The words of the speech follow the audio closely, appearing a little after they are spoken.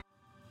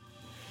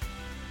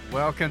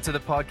Welcome to the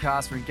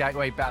podcast from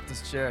Gateway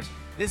Baptist Church.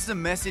 This is a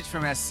message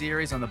from our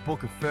series on the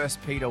book of 1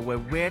 Peter where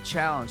we're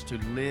challenged to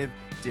live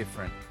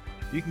different.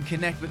 You can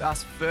connect with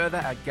us further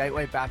at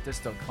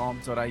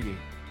gatewaybaptist.com.au.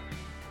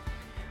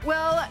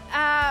 Well,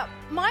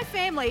 my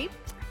family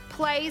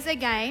plays a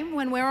game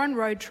when we're on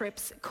road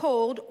trips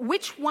called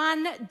Which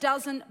One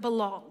Doesn't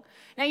Belong?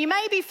 Now, you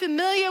may be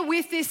familiar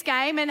with this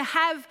game and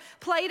have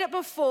played it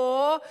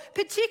before,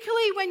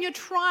 particularly when you're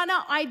trying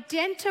to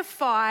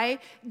identify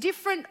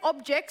different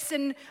objects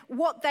and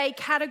what they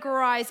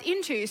categorize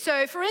into.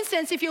 So, for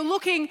instance, if you're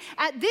looking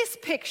at this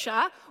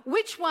picture,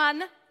 which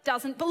one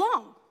doesn't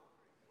belong?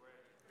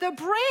 The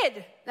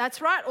bread.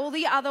 That's right. All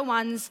the other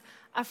ones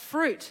are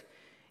fruit.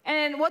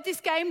 And what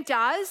this game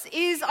does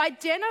is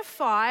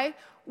identify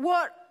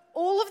what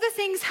all of the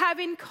things have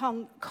in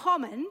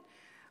common,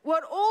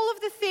 what all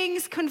of the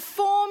things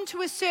conform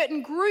to a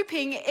certain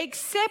grouping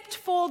except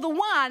for the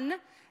one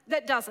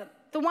that doesn't,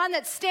 the one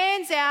that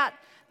stands out,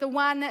 the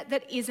one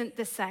that isn't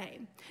the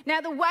same. Now,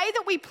 the way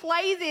that we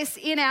play this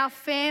in our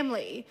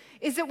family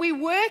is that we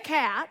work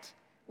out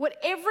what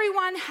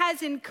everyone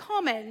has in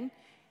common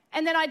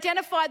and then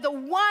identify the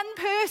one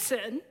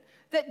person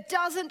that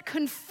doesn't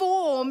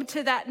conform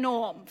to that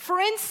norm. For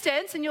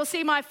instance, and you'll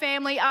see my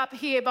family up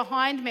here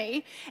behind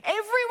me,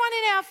 everyone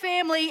in our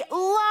family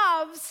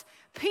loves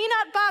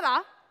peanut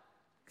butter,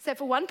 except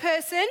for one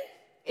person,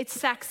 it's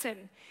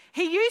Saxon.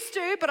 He used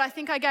to, but I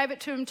think I gave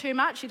it to him too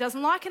much. He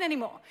doesn't like it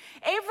anymore.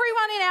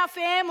 Everyone in our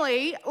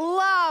family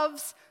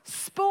loves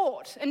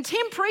sport, and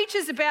Tim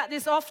preaches about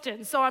this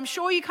often, so I'm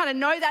sure you kind of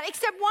know that,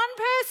 except one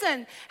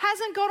person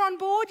hasn't got on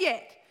board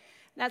yet.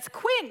 That's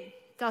Quinn.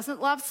 Doesn't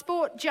love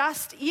sport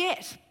just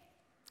yet.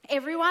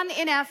 Everyone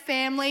in our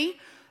family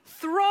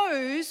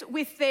throws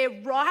with their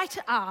right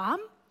arm.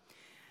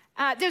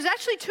 There's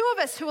actually two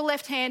of us who are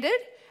left-handed,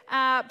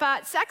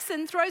 but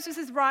Saxon throws with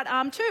his right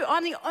arm too.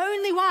 I'm the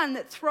only one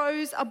that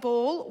throws a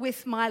ball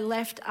with my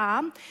left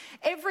arm.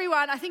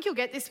 Everyone, I think you'll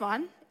get this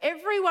one,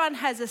 everyone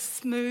has a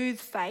smooth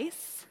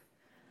face,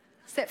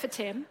 except for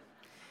Tim.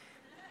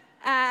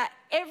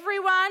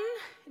 Everyone,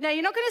 now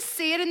you're not going to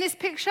see it in this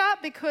picture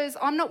because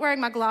I'm not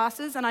wearing my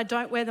glasses and I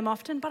don't wear them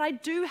often, but I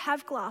do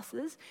have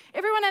glasses.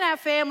 Everyone in our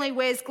family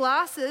wears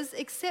glasses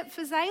except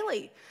for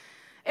Zaylee.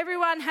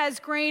 Everyone has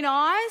green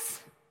eyes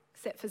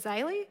except for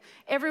Zaylee.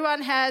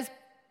 Everyone has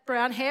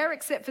brown hair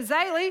except for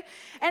Zaylee.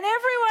 And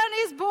everyone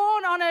is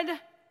born on an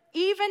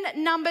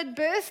even-numbered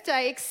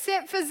birthday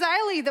except for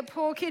Zaylee, the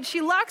poor kid. She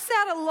lucks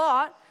out a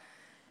lot.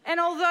 And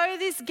although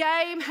this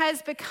game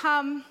has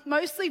become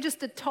mostly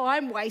just a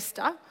time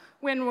waster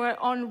when we're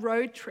on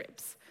road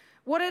trips,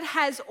 what it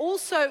has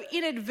also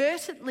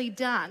inadvertently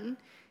done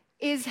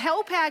is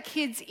help our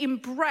kids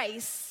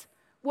embrace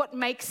what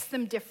makes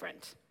them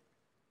different.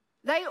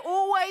 They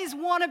always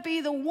want to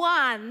be the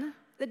one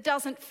that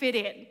doesn't fit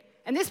in.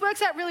 And this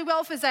works out really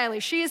well for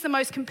Zaylee. She is the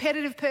most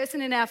competitive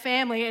person in our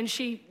family and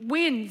she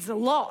wins a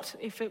lot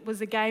if it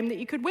was a game that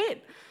you could win.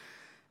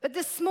 But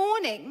this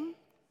morning,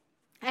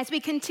 as we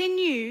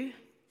continue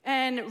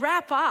and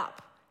wrap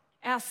up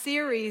our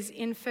series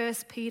in 1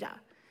 Peter,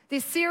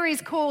 this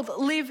series called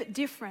Live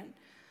Different,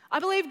 I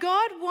believe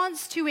God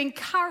wants to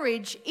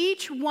encourage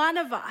each one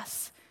of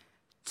us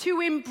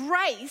to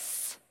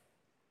embrace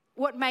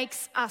what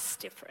makes us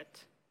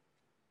different.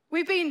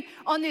 We've been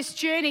on this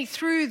journey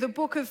through the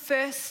book of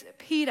 1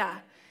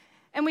 Peter,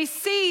 and we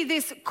see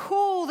this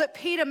call that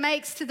Peter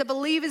makes to the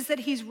believers that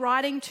he's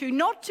writing to,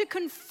 not to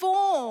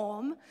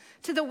conform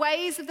to the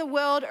ways of the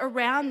world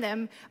around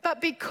them,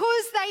 but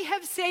because they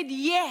have said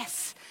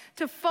yes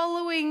to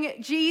following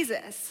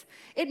Jesus,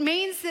 it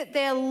means that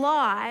their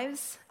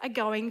lives are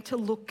going to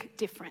look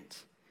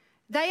different.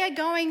 They are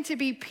going to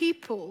be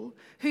people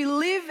who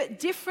live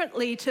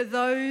differently to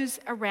those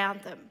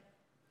around them.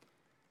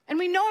 And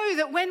we know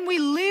that when we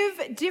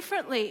live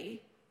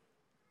differently,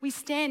 we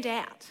stand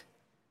out.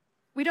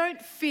 We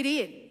don't fit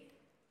in.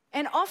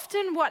 And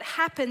often what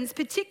happens,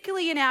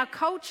 particularly in our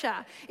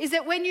culture, is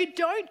that when you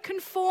don't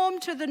conform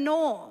to the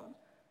norm,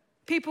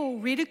 people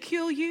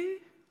ridicule you,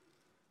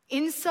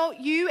 insult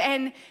you,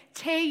 and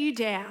tear you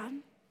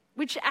down,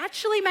 which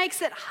actually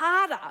makes it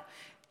harder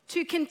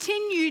to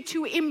continue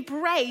to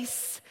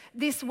embrace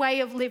this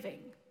way of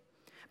living.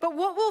 But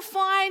what we'll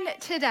find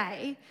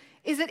today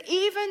is that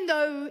even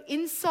though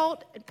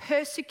insult and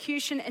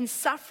persecution and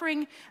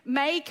suffering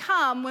may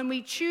come when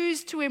we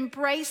choose to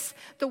embrace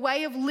the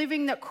way of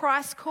living that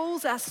Christ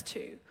calls us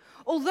to,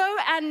 although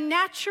our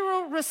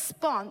natural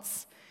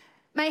response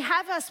may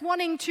have us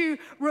wanting to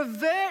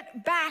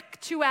revert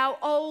back to our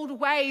old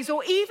ways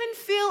or even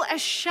feel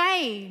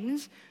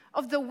ashamed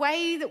of the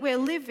way that we're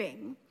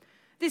living,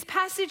 this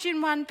passage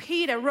in 1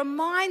 Peter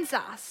reminds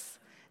us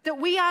that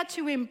we are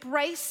to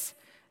embrace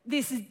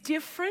this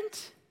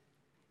different,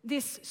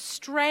 this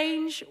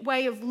strange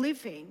way of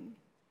living,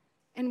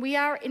 and we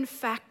are in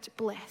fact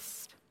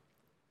blessed.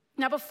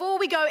 Now, before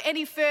we go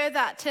any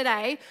further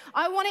today,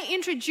 I want to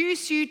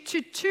introduce you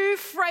to two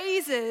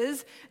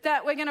phrases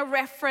that we're going to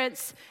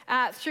reference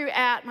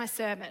throughout my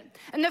sermon.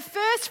 And the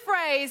first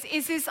phrase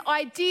is this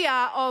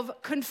idea of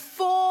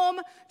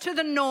conform to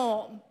the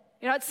norm.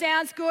 You know, it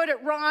sounds good,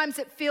 it rhymes,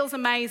 it feels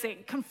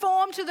amazing.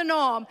 Conform to the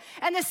norm.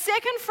 And the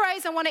second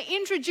phrase I want to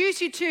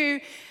introduce you to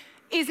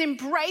is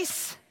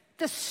embrace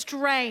the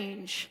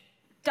strange.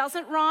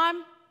 Doesn't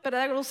rhyme, but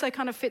that also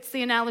kind of fits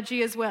the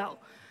analogy as well.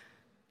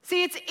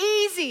 See, it's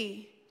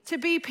easy to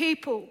be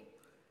people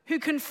who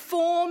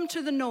conform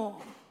to the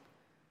norm.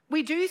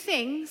 We do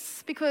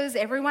things because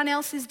everyone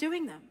else is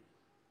doing them.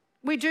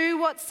 We do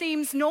what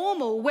seems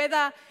normal,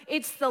 whether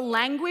it's the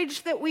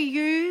language that we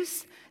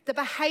use, the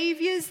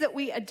behaviors that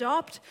we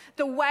adopt,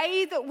 the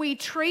way that we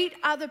treat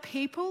other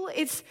people.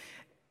 It's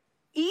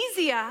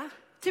easier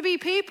to be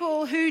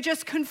people who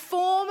just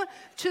conform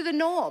to the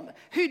norm,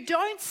 who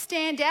don't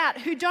stand out,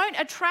 who don't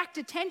attract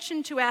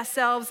attention to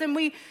ourselves, and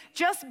we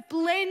just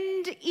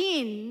blend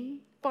in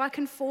by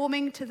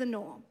conforming to the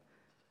norm.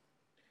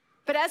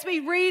 But as we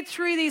read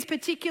through these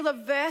particular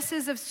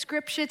verses of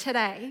Scripture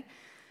today,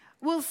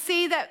 we'll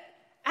see that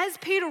as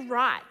Peter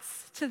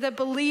writes to the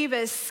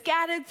believers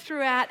scattered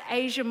throughout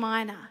Asia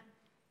Minor,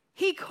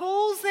 he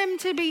calls them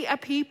to be a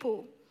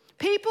people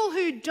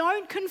who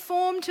don't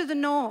conform to the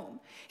norm.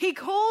 He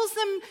calls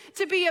them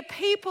to be a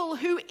people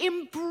who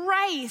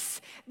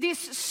embrace this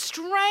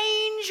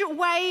strange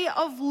way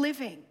of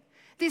living,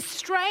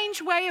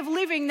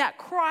 that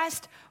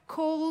Christ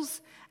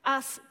calls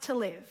us to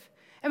live.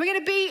 And we're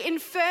going to be in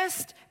 1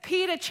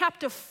 Peter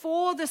chapter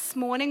 4 this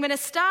morning. I'm going to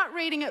start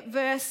reading at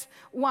verse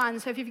 1.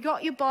 So if you've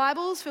got your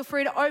Bibles, feel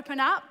free to open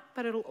up,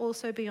 but it'll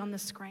also be on the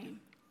screen.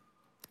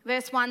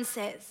 Verse 1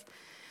 says,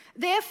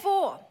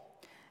 "Therefore,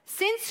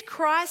 since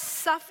Christ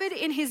suffered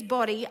in his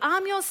body,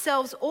 arm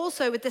yourselves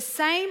also with the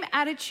same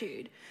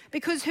attitude,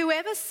 because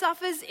whoever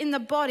suffers in the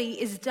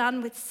body is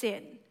done with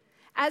sin.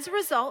 As a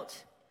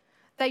result,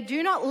 they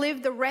do not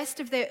live the rest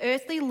of their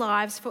earthly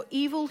lives for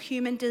evil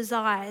human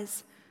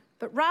desires,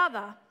 but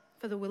rather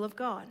for the will of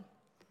God.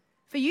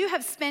 For you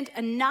have spent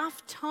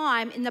enough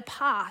time in the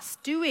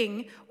past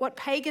doing what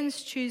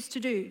pagans choose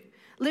to do,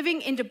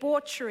 living in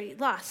debauchery,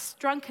 lust,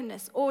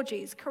 drunkenness,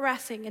 orgies,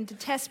 carousing, and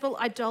detestable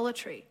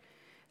idolatry.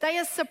 They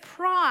are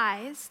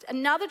surprised,"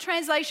 another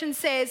translation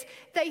says,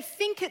 "they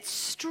think it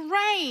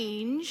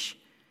strange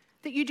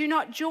that you do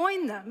not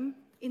join them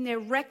in their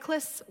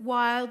reckless,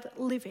 wild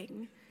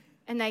living,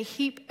 and they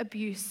heap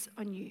abuse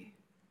on you."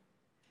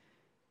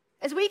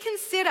 As we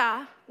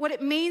consider what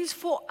it means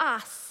for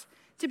us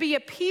to be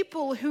a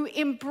people who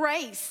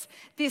embrace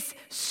this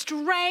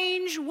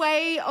strange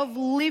way of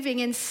living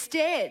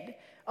instead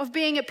of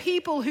being a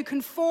people who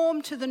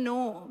conform to the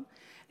norm,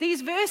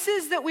 these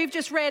verses that we've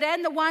just read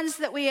and the ones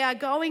that we are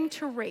going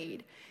to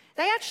read,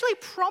 they actually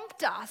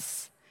prompt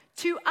us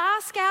to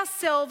ask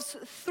ourselves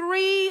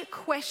three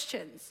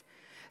questions.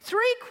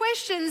 Three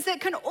questions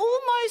that can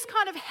almost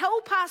kind of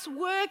help us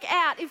work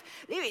out if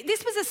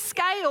this was a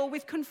scale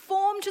with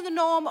conform to the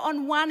norm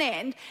on one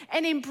end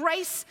and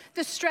embrace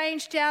the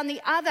strange down the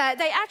other.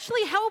 They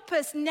actually help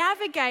us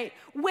navigate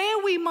where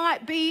we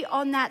might be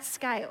on that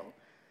scale.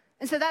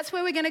 And so that's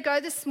where we're going to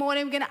go this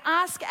morning. We're going to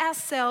ask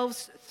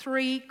ourselves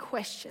three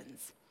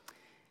questions.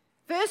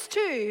 Verse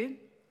 2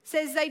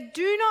 says, "They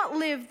do not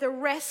live the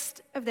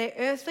rest of their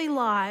earthly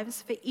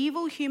lives for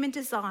evil human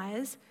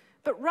desires,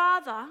 but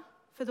rather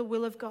for the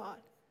will of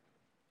God."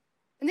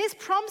 And this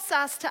prompts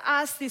us to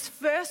ask this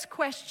first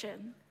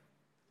question: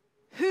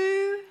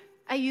 who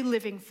are you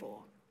living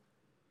for?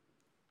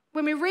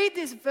 When we read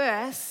this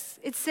verse,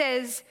 it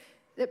says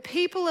that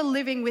people are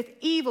living with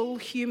evil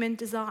human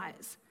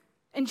desires.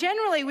 And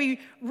generally we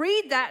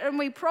read that and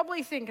we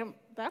probably think,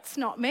 that's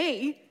not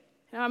me.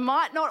 I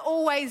might not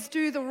always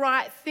do the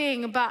right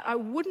thing, but I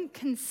wouldn't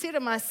consider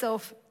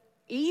myself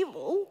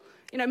evil.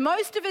 You know,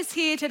 most of us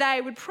here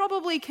today would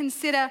probably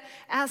consider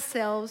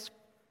ourselves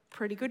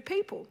pretty good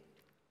people.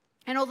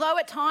 And although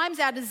at times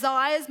our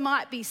desires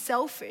might be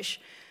selfish,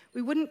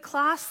 we wouldn't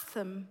class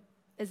them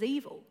as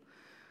evil.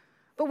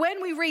 But when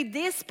we read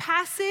this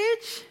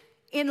passage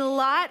in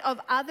light of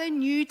other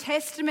New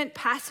Testament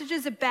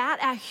passages about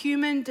our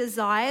human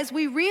desires,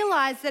 we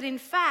realize that in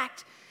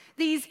fact,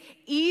 these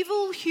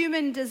evil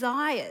human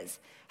desires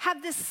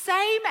have the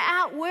same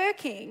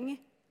outworking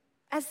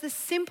as the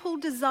simple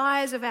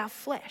desires of our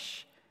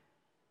flesh.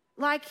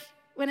 Like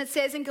when it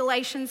says in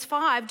Galatians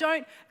 5,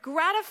 don't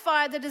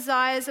gratify the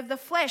desires of the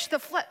flesh.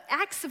 The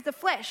acts of the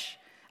flesh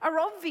are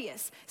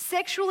obvious: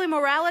 sexual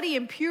immorality,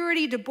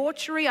 impurity,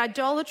 debauchery,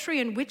 idolatry,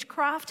 and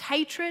witchcraft,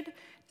 hatred,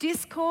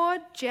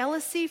 discord,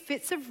 jealousy,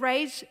 fits of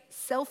rage,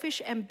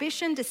 selfish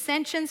ambition,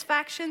 dissensions,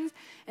 factions,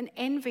 and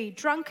envy,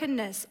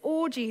 drunkenness,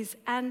 orgies,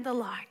 and the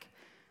like.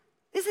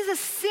 This is a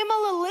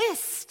similar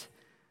list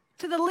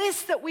to the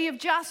list that we have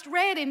just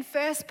read in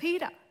 1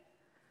 Peter.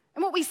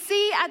 And what we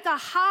see at the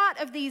heart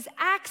of these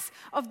acts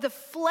of the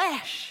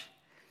flesh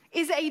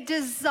is a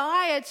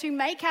desire to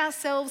make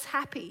ourselves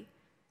happy,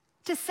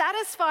 to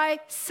satisfy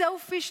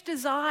selfish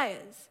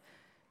desires.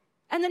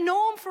 And the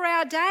norm for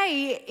our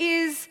day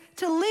is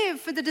to live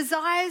for the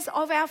desires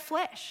of our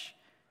flesh,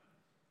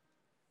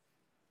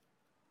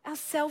 our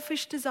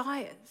selfish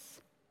desires.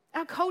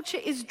 Our culture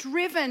is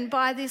driven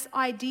by this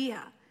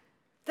idea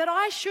that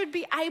I should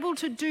be able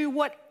to do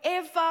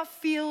whatever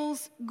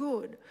feels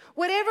good,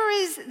 whatever it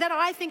is that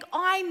I think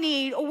I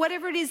need or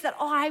whatever it is that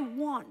I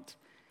want.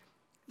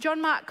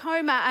 John Mark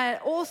Comer, an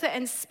author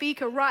and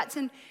speaker, writes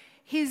in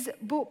his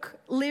book,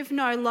 Live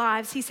No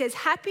Lives, he says,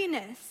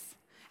 happiness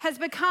has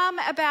become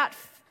about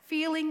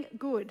feeling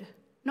good,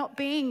 not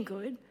being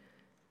good.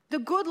 The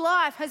good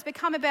life has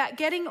become about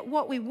getting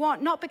what we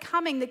want, not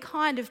becoming the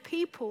kind of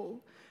people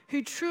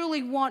who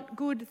truly want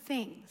good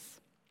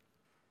things.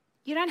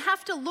 You don't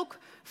have to look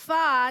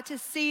far to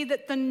see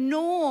that the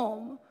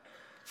norm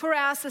for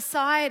our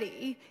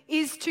society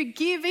is to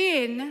give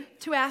in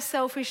to our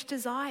selfish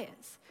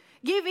desires,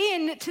 give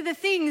in to the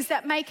things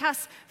that make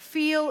us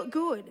feel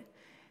good.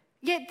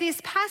 Yet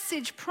this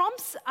passage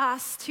prompts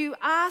us to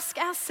ask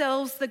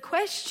ourselves the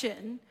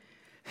question,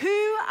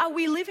 who are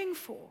we living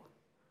for?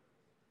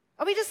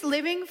 Are we just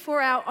living for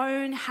our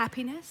own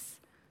happiness?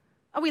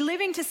 Are we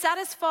living to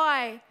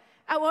satisfy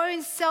our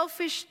own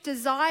selfish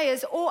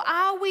desires, or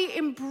are we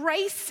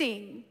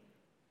embracing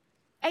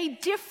a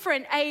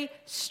different, a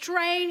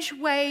strange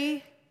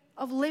way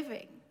of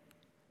living,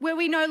 where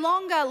we no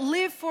longer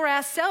live for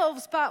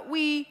ourselves, but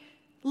we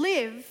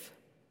live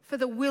for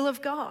the will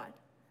of God?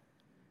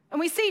 And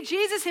we see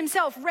Jesus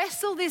himself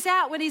wrestle this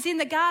out when he's in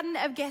the Garden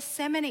of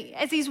Gethsemane.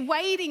 As he's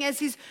waiting, as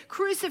his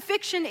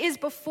crucifixion is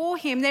before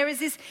him, there is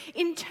this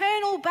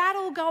internal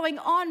battle going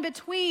on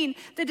between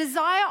the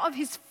desire of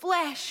his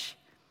flesh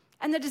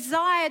and the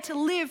desire to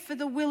live for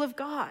the will of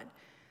God.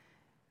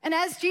 And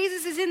as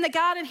Jesus is in the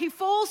garden, he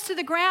falls to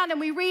the ground, and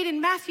we read in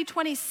Matthew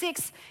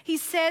 26, he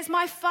says,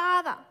 "My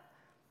Father,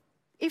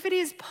 if it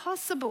is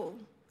possible,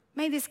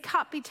 may this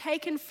cup be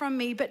taken from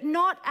me, but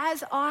not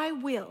as I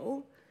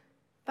will,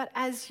 but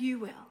as you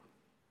will."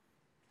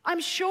 I'm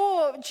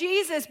sure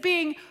Jesus,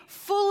 being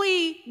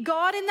fully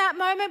God in that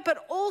moment,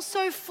 but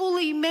also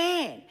fully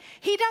man,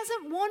 he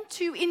doesn't want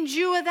to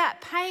endure that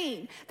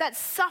pain, that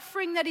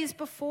suffering that is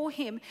before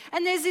him.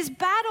 And there's this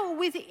battle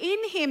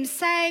within him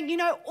saying, you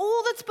know,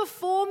 all that's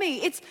before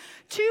me, it's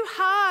too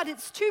hard,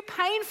 it's too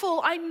painful.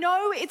 I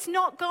know it's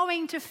not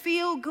going to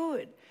feel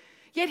good.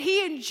 Yet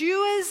he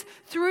endures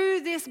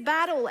through this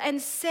battle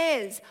and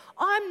says,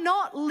 I'm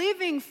not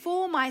living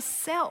for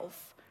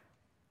myself.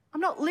 I'm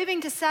not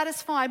living to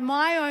satisfy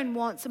my own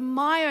wants and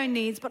my own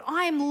needs, but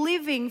I am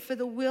living for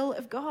the will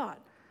of God.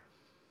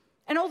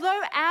 And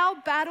although our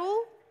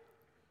battle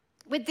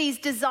with these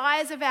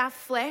desires of our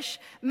flesh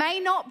may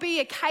not be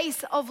a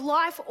case of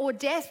life or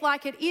death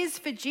like it is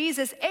for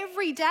Jesus,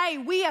 every day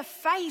we are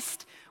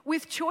faced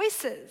with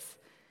choices.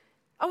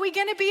 Are we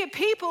going to be a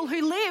people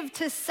who live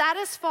to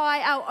satisfy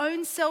our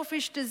own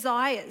selfish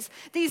desires,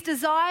 these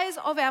desires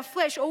of our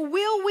flesh, or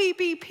will we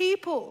be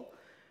people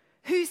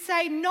who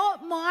say,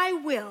 not my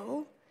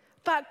will,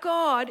 but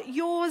God,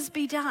 yours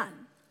be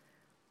done?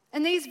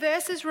 And these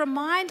verses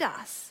remind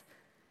us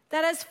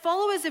that as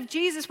followers of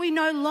Jesus, we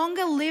no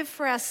longer live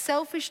for our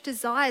selfish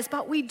desires,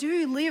 but we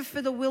do live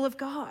for the will of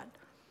God.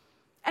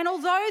 And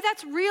although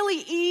that's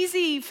really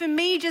easy for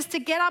me just to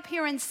get up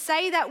here and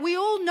say that, we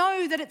all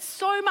know that it's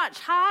so much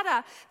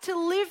harder to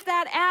live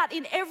that out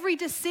in every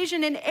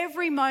decision, in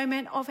every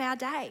moment of our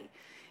day.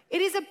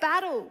 It is a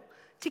battle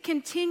to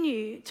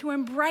continue to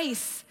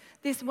embrace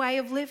this way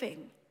of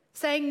living,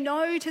 saying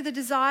no to the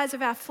desires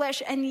of our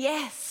flesh and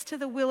yes to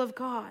the will of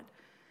God.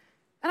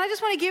 And I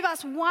just want to give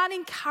us one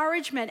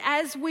encouragement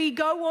as we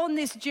go on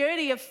this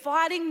journey of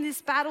fighting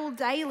this battle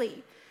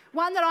daily,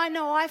 one that I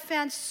know I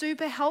found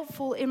super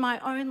helpful in my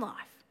own life.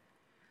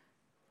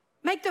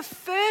 Make the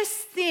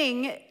first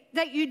thing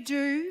that you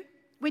do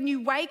when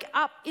you wake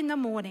up in the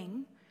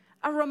morning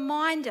a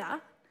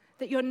reminder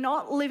that you're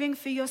not living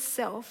for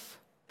yourself,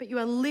 but you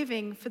are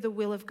living for the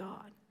will of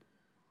God.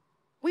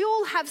 We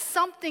all have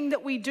something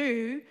that we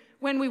do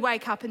when we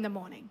wake up in the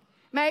morning.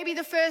 Maybe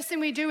the first thing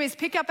we do is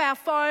pick up our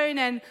phone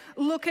and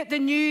look at the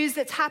news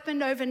that's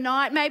happened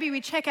overnight. Maybe we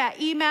check our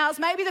emails.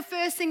 Maybe the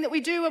first thing that we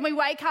do when we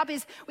wake up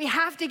is we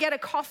have to get a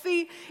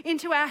coffee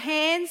into our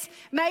hands.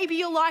 Maybe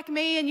you're like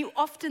me and you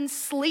often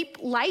sleep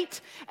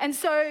late. And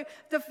so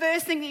the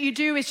first thing that you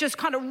do is just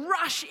kind of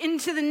rush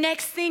into the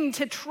next thing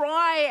to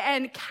try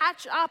and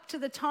catch up to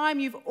the time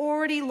you've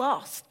already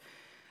lost.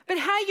 But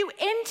how you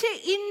enter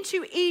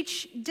into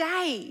each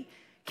day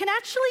can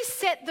actually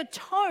set the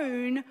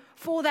tone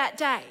for that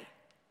day.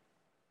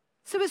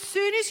 So as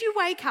soon as you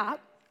wake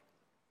up,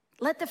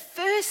 let the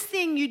first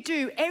thing you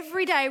do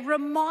every day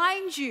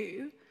remind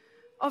you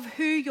of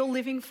who you're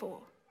living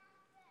for.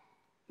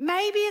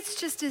 Maybe it's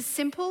just as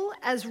simple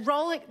as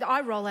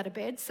I roll out of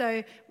bed,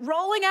 so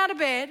rolling out of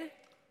bed,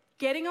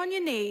 getting on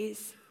your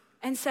knees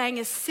and saying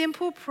a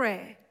simple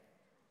prayer,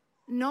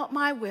 not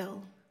my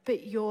will,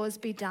 but yours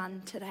be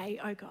done today,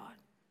 oh God.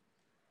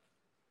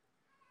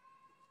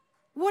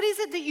 What is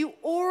it that you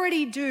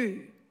already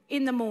do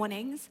in the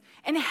mornings,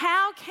 and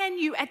how can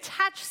you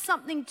attach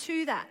something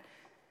to that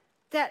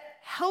that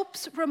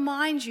helps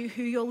remind you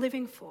who you're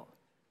living for?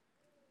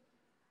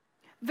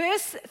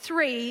 Verse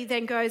 3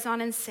 then goes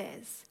on and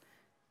says,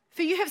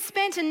 "For you have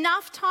spent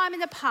enough time in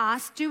the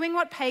past doing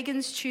what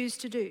pagans choose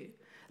to do,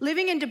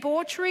 living in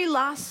debauchery,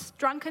 lust,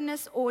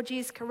 drunkenness,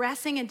 orgies,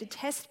 carousing, and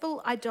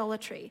detestable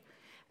idolatry.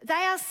 They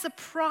are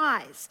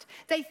surprised.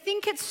 They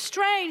think it's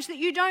strange that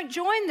you don't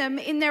join them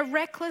in their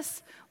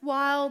reckless,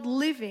 wild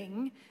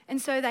living,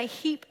 and so they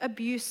heap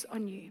abuse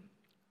on you.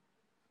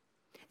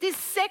 This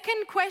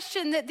second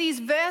question that these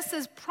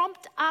verses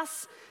prompt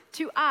us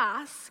to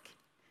ask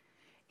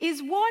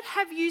is, what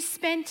have you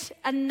spent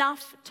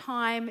enough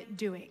time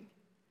doing?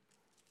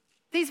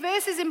 These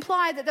verses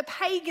imply that the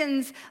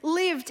pagans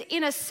lived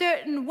in a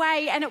certain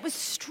way, and it was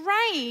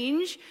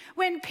strange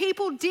when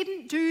people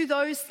didn't do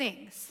those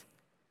things.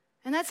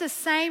 And that's the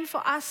same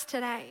for us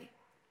today.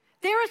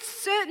 There are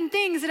certain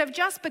things that have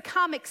just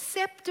become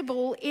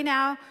acceptable in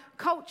our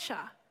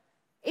culture,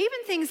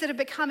 even things that have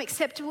become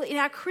acceptable in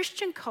our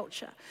Christian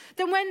culture.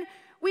 Then when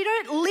we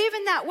don't live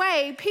in that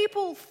way,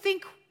 people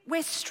think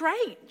we're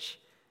strange.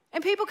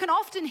 And people can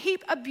often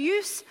heap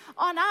abuse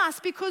on us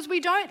because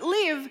we don't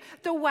live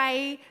the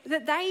way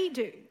that they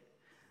do.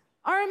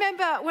 I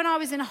remember when I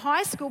was in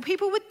high school,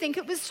 people would think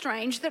it was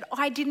strange that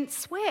I didn't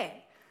swear.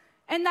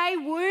 And they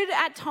would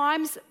at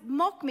times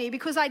mock me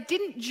because I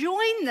didn't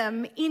join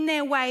them in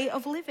their way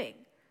of living.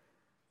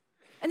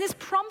 And this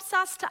prompts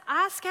us to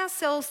ask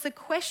ourselves the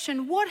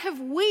question, what have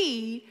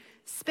we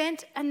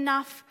spent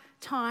enough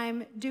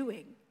time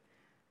doing?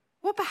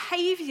 What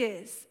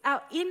behaviours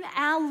are in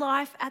our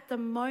life at the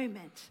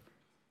moment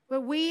where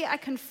we are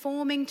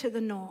conforming to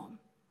the norm?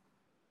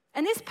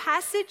 And this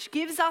passage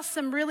gives us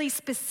some really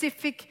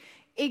specific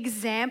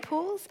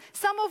examples,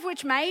 some of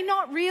which may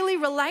not really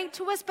relate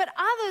to us, but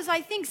others,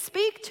 I think,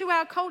 speak to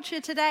our culture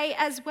today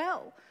as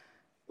well,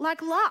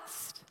 like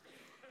lust.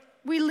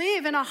 We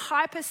live in a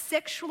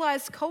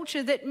hypersexualized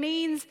culture that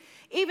means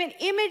even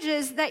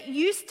images that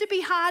used to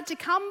be hard to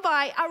come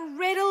by are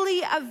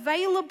readily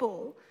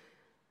available.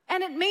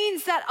 And it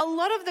means that a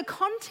lot of the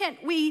content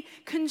we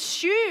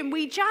consume,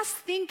 we just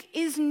think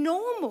is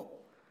normal.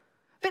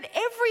 But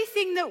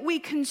everything that we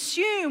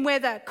consume,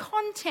 whether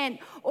content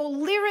or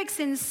lyrics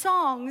in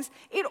songs,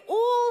 it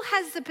all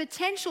has the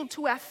potential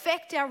to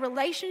affect our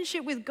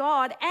relationship with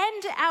God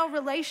and our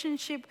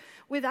relationship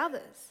with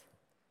others.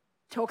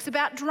 It talks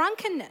about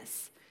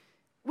drunkenness.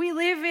 We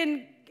live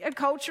in a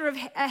culture of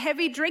a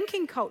heavy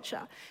drinking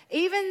culture.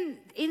 Even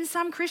in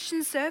some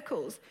Christian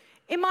circles,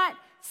 it might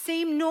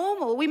seem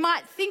normal. We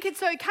might think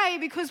it's okay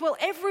because, well,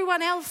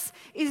 everyone else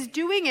is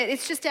doing it.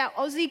 It's just our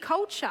Aussie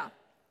culture.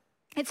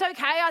 It's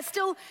okay, I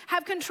still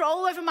have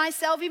control over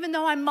myself even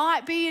though I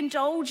might be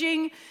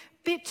indulging a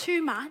bit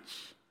too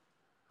much.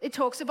 It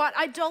talks about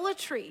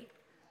idolatry,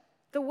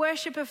 the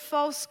worship of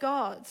false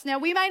gods. Now,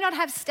 we may not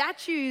have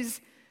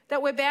statues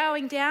that we're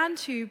bowing down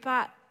to,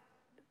 but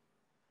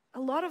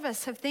a lot of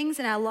us have things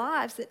in our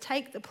lives that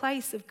take the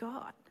place of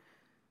God.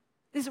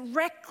 This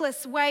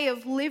reckless way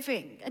of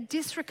living, a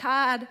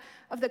disregard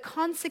of the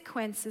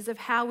consequences of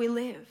how we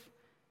live.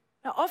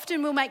 Now,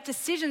 often we'll make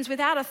decisions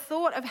without a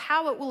thought of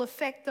how it will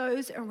affect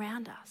those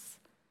around us.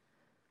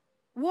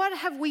 What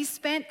have we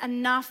spent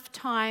enough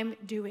time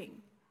doing?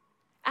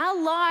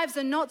 Our lives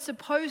are not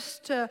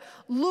supposed to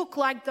look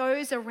like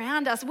those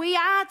around us. We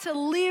are to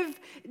live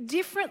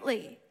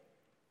differently.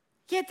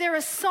 Yet there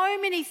are so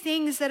many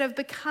things that have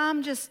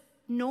become just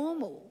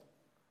normal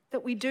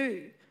that we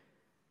do,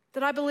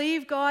 that I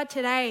believe God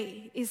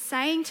today is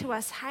saying to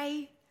us,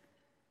 hey,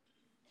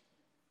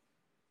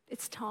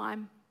 it's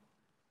time.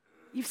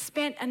 You've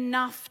spent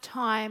enough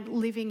time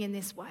living in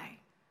this way.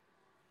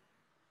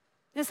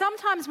 Now,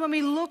 sometimes when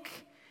we look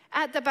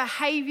at the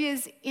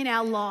behaviors in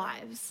our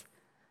lives,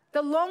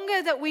 the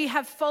longer that we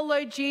have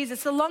followed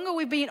Jesus, the longer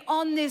we've been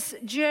on this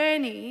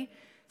journey,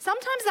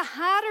 sometimes the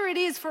harder it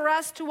is for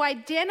us to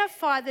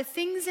identify the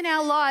things in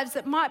our lives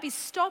that might be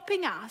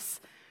stopping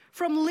us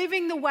from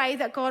living the way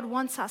that God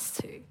wants us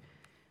to.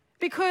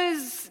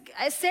 Because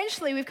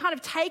essentially we've kind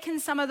of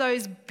taken some of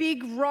those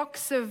big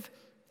rocks of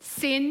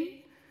sin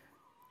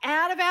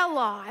out of our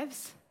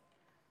lives,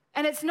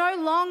 and it's no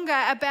longer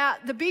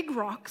about the big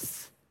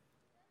rocks.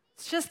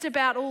 It's just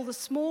about all the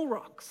small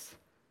rocks.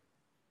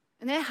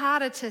 And they're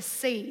harder to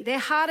see. They're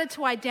harder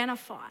to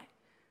identify.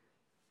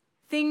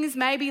 Things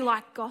maybe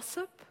like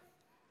gossip.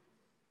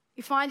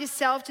 You find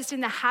yourself just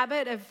in the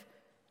habit of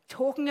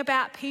talking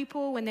about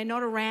people when they're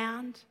not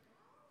around,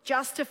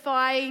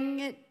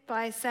 justifying it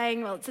by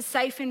saying, well, it's a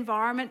safe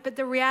environment, but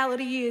the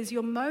reality is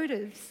your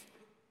motives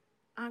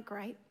aren't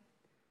great.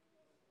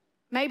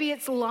 Maybe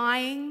it's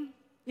lying,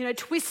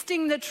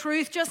 twisting the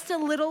truth just a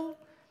little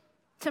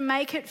to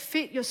make it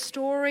fit your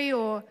story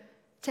or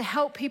to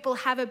help people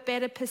have a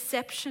better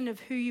perception of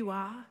who you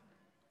are.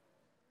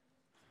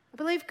 I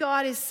believe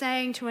God is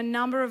saying to a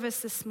number of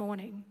us this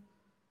morning,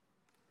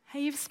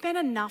 hey, you've spent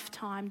enough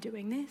time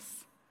doing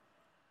this.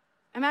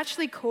 I'm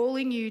actually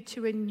calling you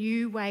to a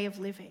new way of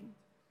living.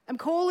 I'm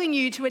calling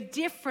you to a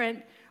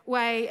different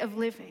way of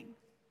living.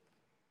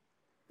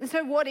 And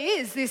so what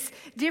is this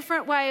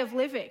different way of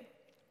living?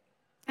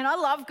 And I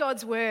love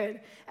God's word.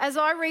 As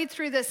I read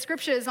through the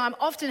scriptures, I'm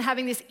often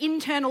having this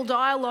internal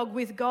dialogue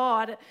with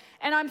God.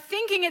 And I'm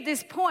thinking at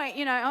this point,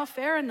 oh,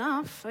 fair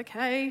enough,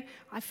 okay.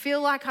 I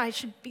feel like I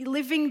should be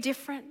living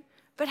different.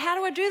 But how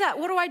do I do that?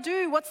 What do I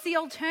do? What's the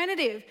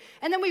alternative?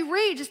 And then we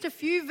read just a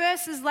few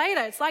verses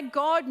later. It's like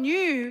God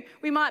knew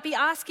we might be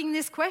asking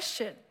this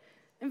question.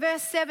 And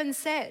verse 7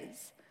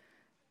 says,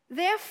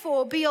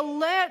 therefore be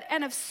alert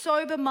and of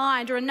sober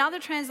mind, or another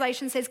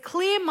translation says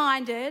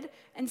clear-minded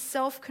and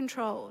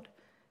self-controlled,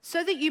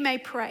 so that you may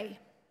pray.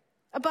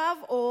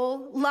 Above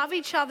all, love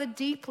each other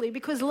deeply,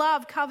 because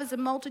love covers a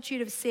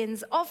multitude of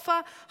sins.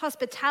 Offer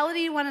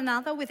hospitality to one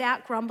another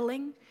without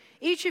grumbling.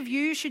 Each of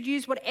you should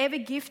use whatever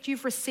gift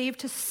you've received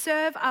to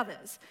serve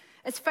others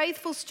as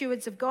faithful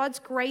stewards of God's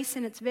grace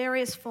in its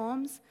various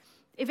forms.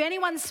 If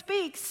anyone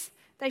speaks,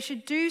 they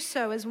should do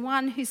so as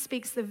one who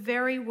speaks the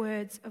very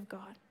words of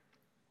God.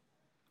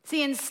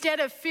 See, instead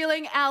of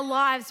filling our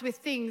lives with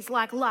things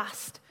like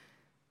lust,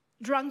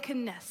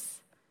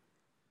 drunkenness,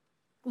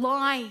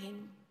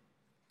 lying,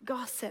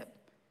 gossip,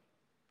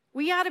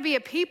 we are to be a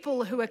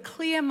people who are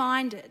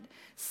clear-minded,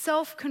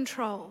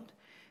 self-controlled,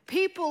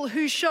 people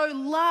who show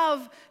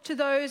love to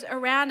those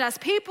around us,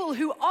 people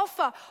who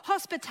offer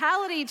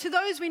hospitality to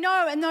those we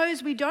know and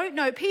those we don't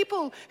know,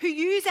 people who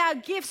use our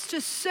gifts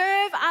to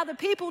serve other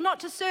people,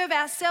 not to serve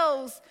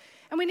ourselves.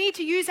 And we need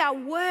to use our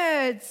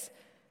words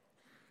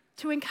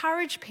to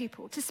encourage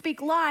people, to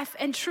speak life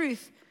and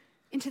truth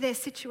into their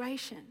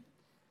situation.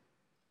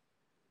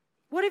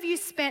 What have you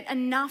spent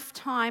enough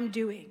time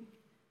doing?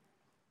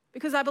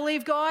 Because I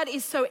believe God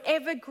is so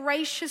ever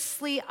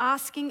graciously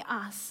asking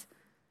us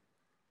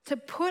to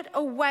put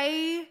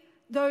away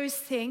those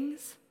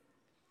things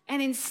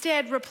and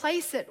instead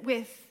replace it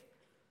with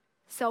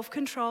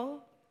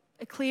self-control,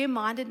 a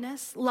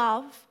clear-mindedness,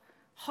 love,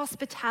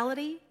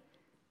 hospitality,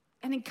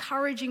 and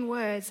encouraging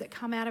words that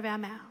come out of our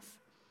mouths.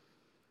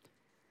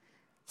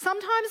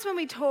 Sometimes when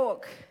we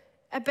talk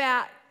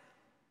about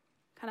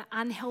kind of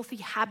unhealthy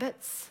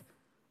habits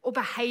or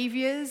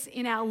behaviors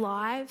in our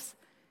lives,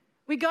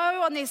 we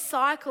go on this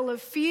cycle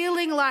of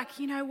feeling like,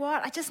 you know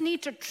what, I just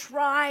need to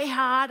try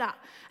harder.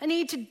 I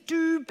need to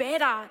do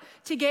better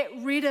to get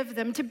rid of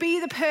them, to be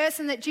the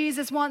person that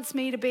Jesus wants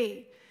me to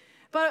be.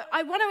 But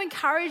I want to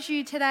encourage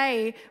you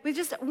today with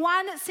just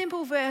one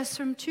simple verse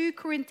from 2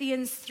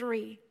 Corinthians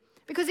 3.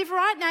 Because if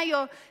right now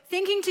you're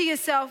thinking to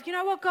yourself, you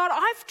know what, God,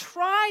 I've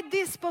tried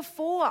this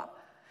before,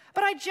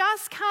 but I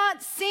just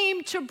can't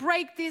seem to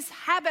break this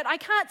habit. I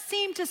can't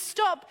seem to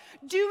stop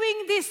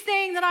doing this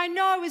thing that I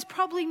know is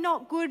probably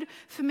not good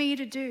for me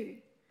to do.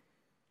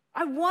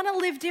 I want to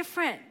live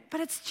different,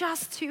 but it's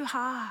just too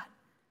hard.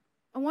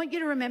 I want you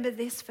to remember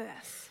this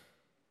verse.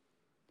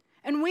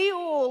 And we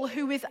all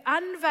who with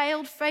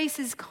unveiled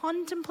faces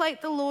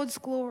contemplate the Lord's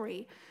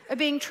glory are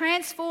being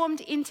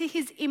transformed into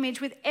his image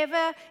with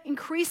ever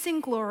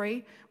increasing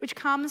glory, which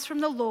comes from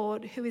the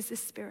Lord who is the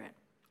Spirit.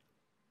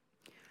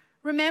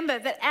 Remember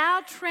that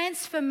our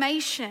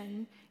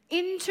transformation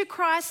into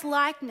Christ's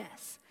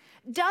likeness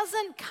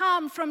doesn't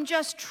come from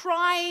just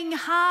trying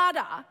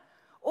harder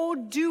or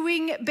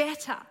doing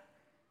better.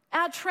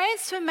 Our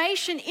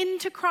transformation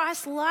into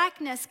Christ's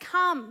likeness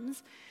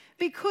comes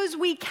because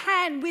we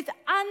can, with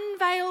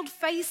unveiled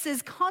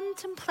faces,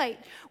 contemplate.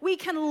 We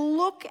can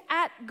look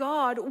at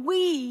God.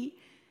 We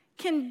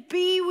can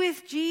be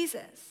with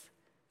Jesus.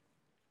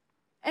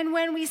 And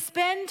when we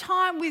spend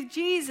time with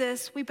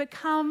Jesus, we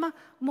become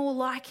more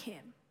like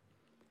him.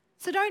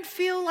 So don't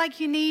feel like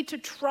you need to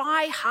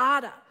try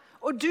harder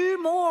or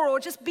do more or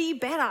just be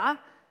better.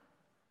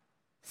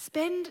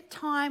 Spend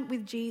time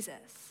with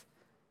Jesus.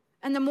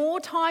 And the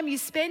more time you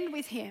spend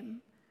with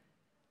him,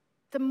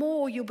 the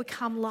more you'll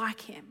become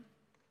like him.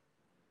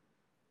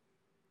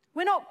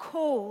 We're not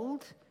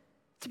called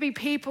to be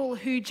people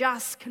who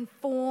just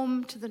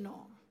conform to the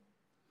norm.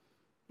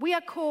 We are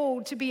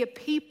called to be a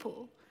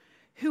people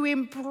who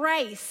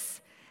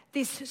embrace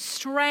this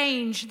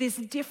strange, this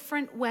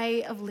different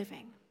way of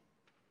living.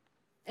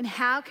 And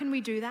how can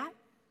we do that?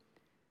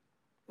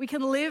 We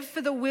can live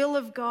for the will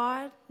of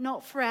God,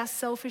 not for our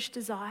selfish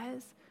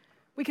desires.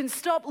 We can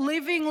stop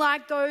living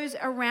like those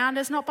around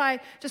us, not by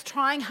just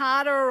trying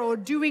harder or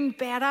doing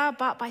better,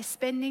 but by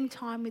spending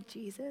time with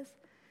Jesus.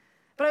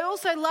 But I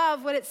also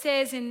love what it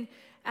says in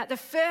the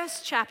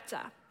first chapter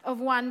of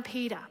 1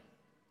 Peter.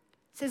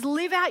 It says,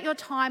 live out your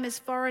time as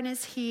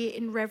foreigners here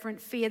in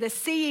reverent fear. The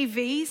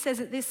CEV says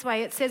it this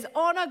way. It says,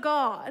 honor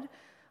God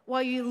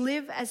while you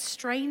live as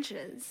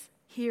strangers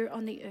here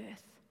on the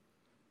earth.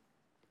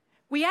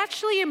 We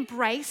actually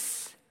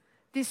embrace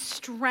this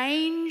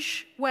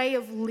strange way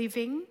of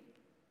living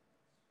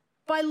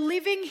by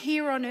living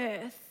here on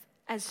earth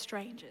as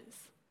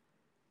strangers.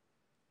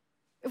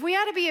 If we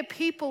are to be a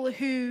people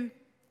who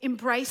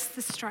embrace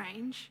the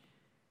strange,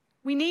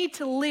 we need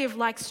to live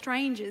like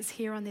strangers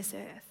here on this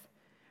earth.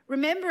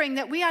 Remembering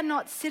that we are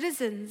not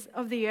citizens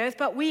of the earth,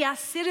 but we are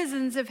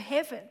citizens of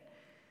heaven.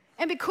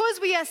 And because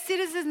we are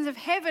citizens of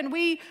heaven,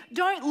 we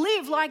don't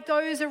live like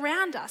those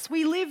around us.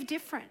 We live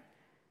different.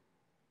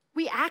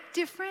 We act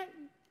different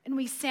and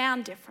we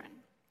sound different.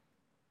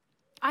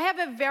 I have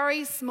a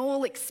very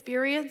small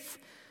experience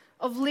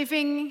of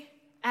living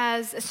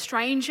as a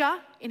stranger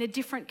in a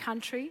different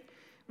country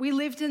We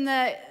lived in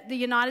the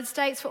United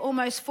States for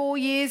almost 4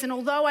 years, and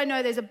although I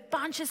know there's a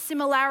bunch of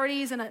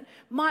similarities and it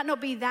might not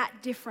be that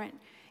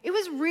different, it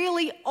was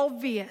really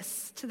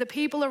obvious to the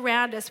people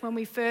around us when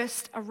we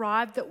first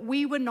arrived that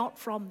we were not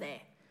from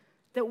there,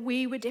 that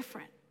we were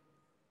different.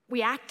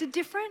 We acted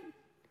different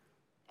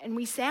and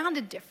we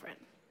sounded different.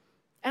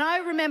 And I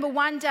remember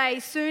one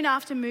day, soon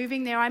after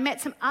moving there, I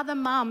met some other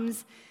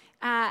mums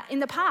in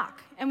the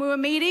park, and we were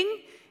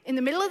meeting in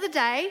the middle of the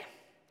day,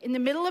 in the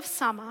middle of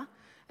summer.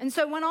 And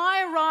so when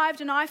I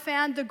arrived and I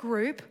found the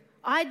group,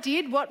 I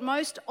did what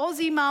most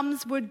Aussie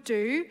mums would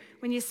do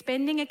when you're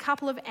spending a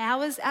couple of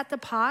hours at the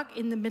park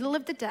in the middle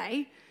of the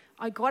day.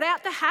 I got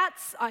out the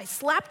hats, I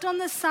slapped on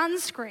the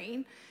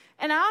sunscreen,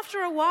 and after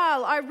a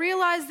while I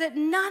realised that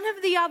none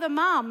of the other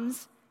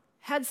mums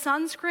had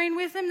sunscreen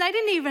with them. They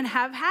didn't even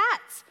have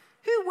hats.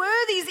 Who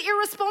were these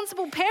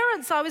irresponsible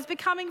parents I was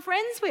becoming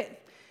friends with?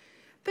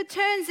 But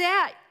turns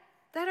out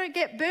they don't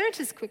get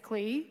burnt as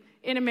quickly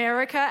in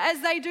America as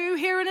they do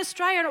here in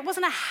Australia, and it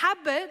wasn't a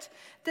habit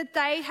that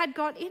they had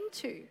got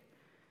into.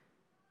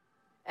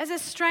 As a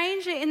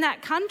stranger in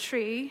that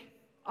country,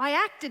 I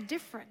acted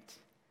different,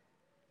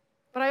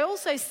 but I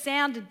also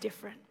sounded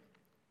different.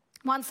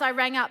 Once I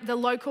rang up the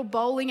local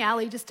bowling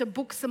alley just to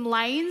book some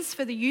lanes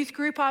for the youth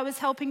group I was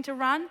helping to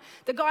run.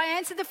 The guy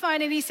answered the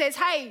phone and he says,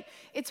 "Hey,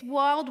 it's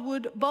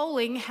Wildwood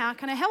Bowling, how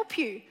can I help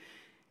you?"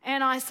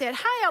 And I said,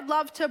 "Hey, I'd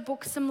love to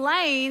book some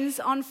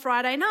lanes on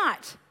Friday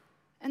night."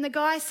 And the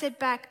guy said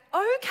back,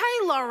 "Okay,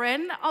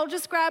 Lauren, I'll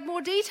just grab more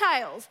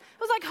details." I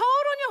was like,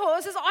 "Hold on your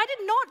horses, I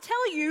did not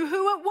tell you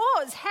who it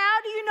was.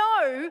 How do you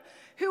know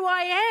who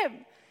I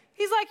am?"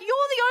 He's like,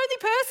 "You're the only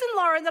person,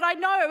 Lauren, that I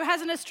know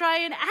has an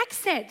Australian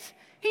accent."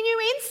 He knew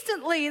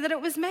instantly that it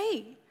was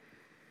me.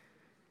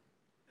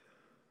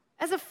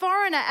 As a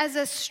foreigner, as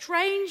a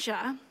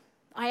stranger,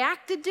 I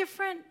acted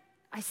different,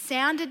 I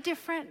sounded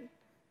different.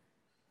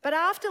 But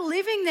after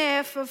living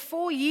there for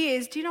 4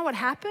 years, do you know what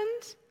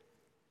happened?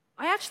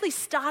 I actually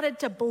started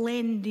to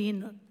blend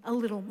in a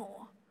little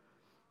more.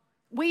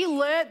 We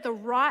learnt the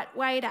right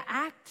way to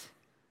act.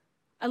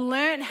 I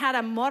learned how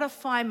to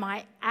modify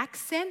my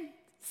accent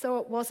so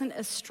it wasn't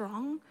as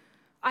strong.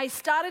 I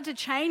started to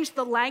change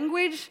the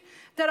language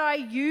that I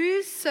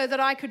used so that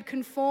I could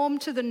conform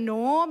to the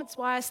norm. It's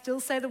why I still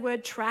say the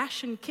word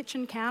trash and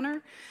kitchen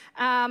counter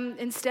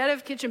instead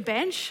of kitchen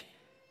bench.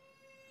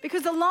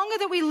 Because the longer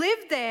that we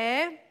lived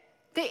there,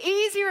 the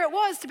easier it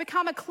was to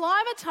become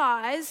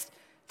acclimatized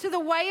to the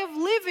way of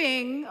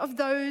living of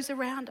those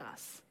around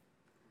us.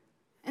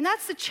 And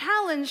that's the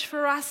challenge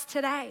for us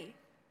today.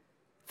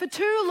 For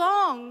too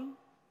long,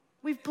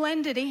 we've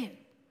blended in.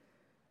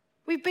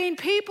 We've been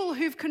people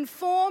who've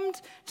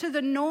conformed to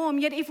the norm,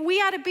 yet if we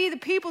are to be the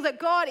people that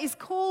God is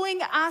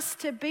calling us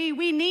to be,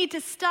 we need to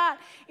start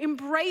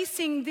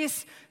embracing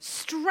this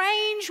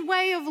strange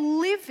way of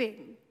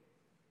living.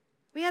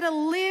 We are to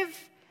live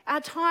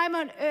our time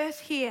on earth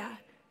here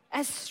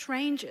as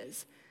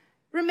strangers,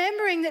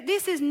 remembering that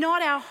this is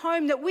not our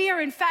home, that we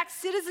are in fact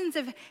citizens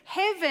of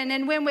heaven,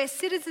 and when we're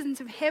citizens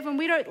of heaven,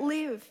 we don't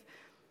live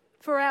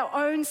for our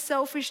own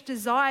selfish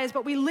desires,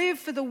 but we live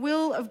for the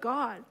will of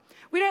God.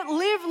 We don't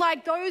live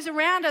like those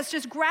around us,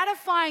 just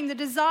gratifying the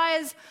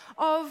desires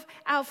of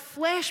our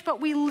flesh, but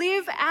we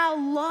live our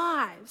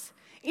lives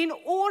in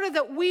order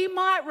that we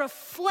might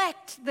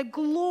reflect the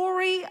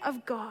glory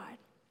of God.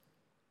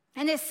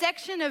 And this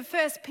section of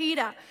 1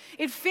 Peter,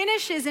 it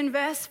finishes in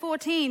verse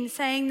 14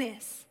 saying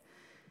this: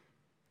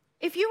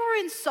 "If you are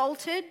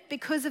insulted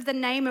because of the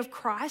name of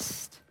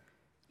Christ,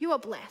 you are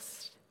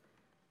blessed,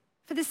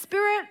 for the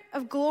Spirit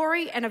of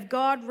glory and of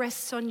God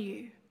rests on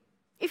you.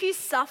 If you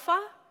suffer,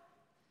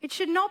 it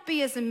should not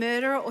be as a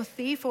murderer or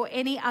thief or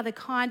any other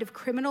kind of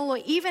criminal or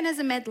even as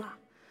a meddler.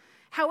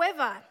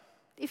 However,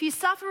 if you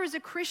suffer as a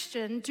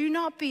Christian, do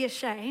not be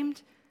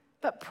ashamed,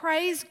 but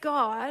praise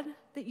God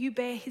that you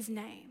bear his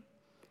name."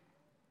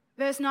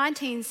 Verse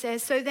 19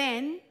 says, "So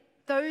then,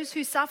 those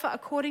who suffer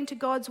according to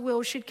God's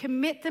will should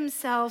commit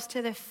themselves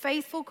to their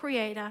faithful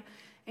Creator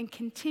and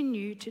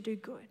continue to do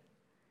good."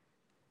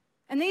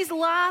 And these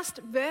last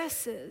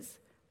verses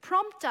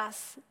prompt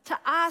us to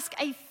ask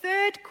a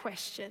third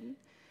question.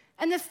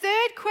 And the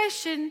third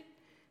question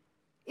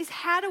is,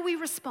 how do we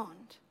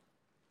respond?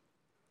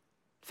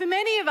 For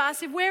many of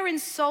us, if we're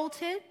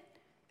insulted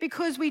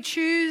because we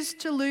choose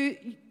to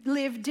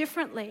live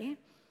differently,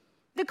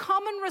 the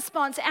common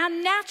response, our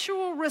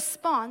natural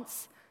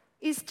response,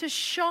 is to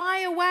shy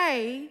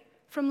away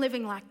from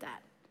living like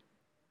that.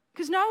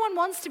 Because no one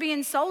wants to be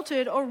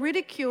insulted or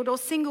ridiculed or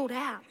singled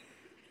out.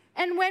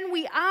 And when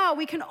we are,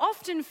 we can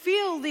often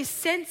feel this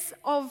sense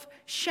of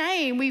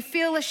shame. We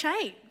feel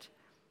ashamed.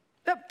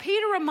 But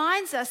Peter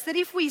reminds us that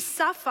if we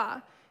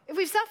suffer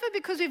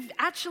because we've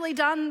actually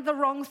done the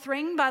wrong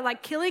thing by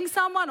like killing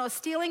someone or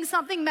stealing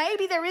something,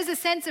 maybe there is a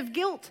sense of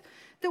guilt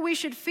that we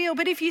should feel.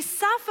 But if you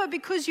suffer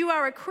because you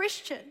are a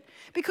Christian,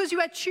 because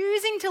you are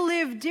choosing to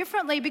live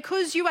differently,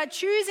 because you are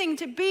choosing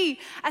to be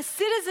a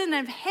citizen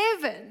of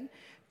heaven,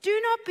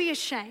 do not be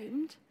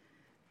ashamed,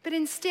 but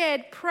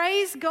instead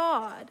praise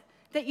God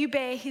that you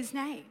bear his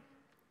name.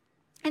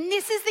 And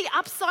this is the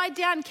upside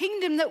down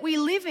kingdom that we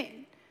live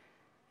in.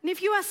 And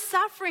if you are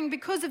suffering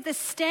because of the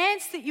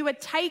stance that you are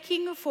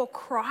taking for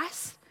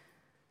Christ,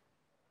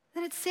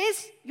 then it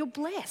says you're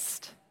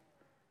blessed.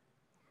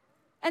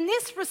 And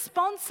this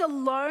response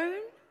alone,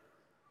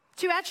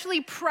 to actually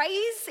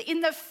praise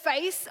in the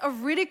face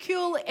of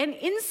ridicule and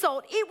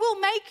insult, it will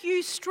make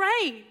you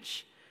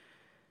strange.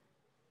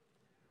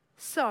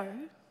 So,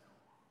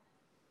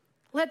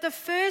 let the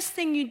first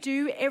thing you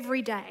do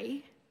every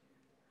day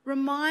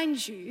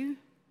remind you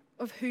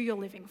of who you're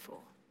living for.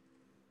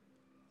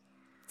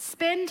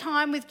 Spend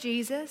time with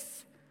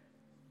Jesus,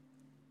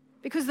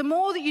 because the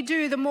more that you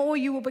do, the more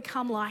you will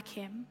become like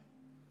him.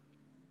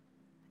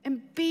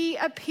 And be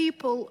a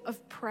people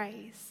of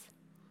praise.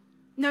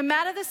 No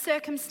matter the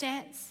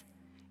circumstance,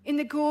 in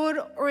the good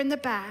or in the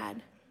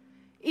bad,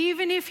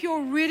 even if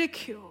you're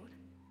ridiculed,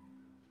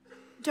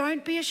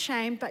 don't be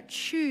ashamed, but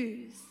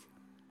choose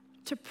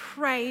to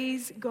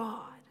praise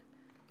God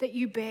that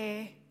you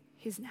bear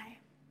his name.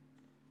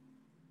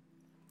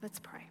 Let's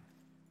pray.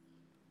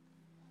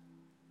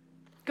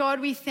 God,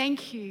 we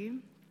thank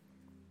you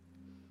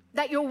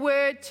that your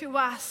word to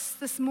us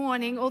this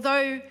morning,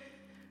 although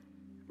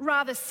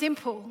rather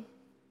simple,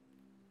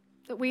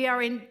 that we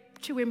are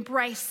to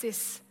embrace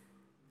this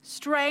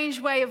strange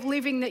way of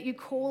living that you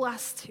call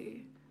us to.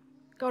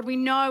 God, we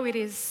know it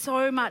is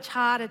so much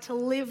harder to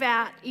live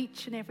out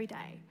each and every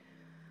day.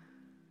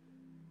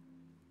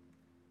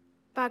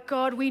 But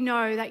God, we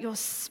know that your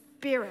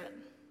Spirit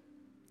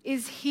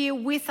is here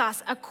with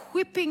us,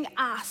 equipping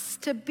us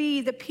to be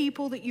the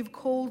people that you've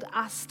called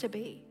us to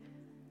be.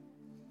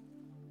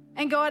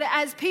 And God,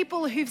 as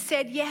people who've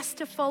said yes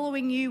to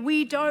following you,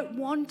 we don't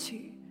want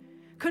to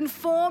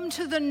conform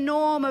to the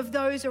norm of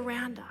those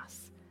around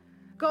us.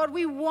 God,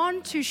 we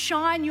want to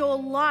shine your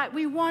light.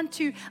 We want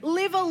to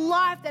live a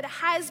life that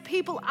has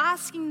people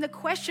asking the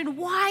question,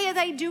 why are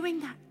they doing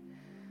that?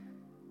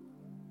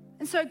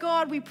 And so,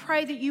 God, we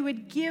pray that you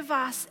would give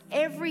us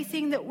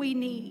everything that we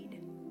need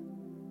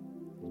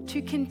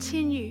to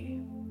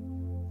continue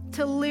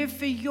to live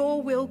for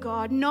your will,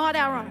 God, not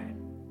our own.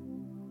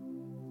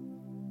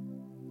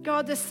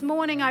 God, this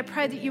morning I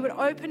pray that you would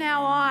open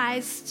our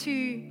eyes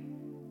to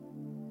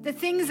the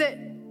things that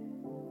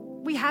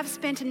we have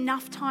spent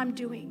enough time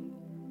doing.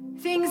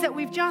 Things that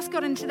we've just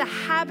got into the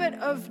habit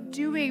of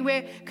doing.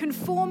 We're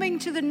conforming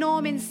to the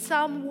norm in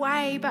some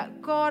way,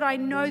 but God, I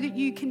know that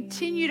you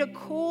continue to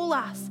call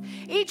us,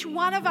 each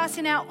one of us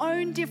in our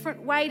own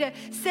different way, to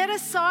set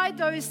aside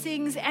those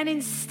things and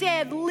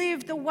instead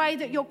live the way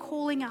that you're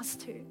calling us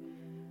to.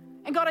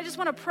 And God, I just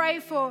want to pray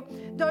for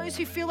those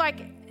who feel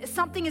like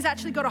something has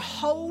actually got a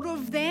hold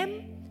of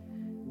them.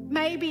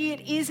 Maybe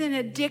it is an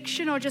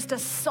addiction or just a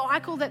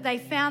cycle that they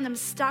found them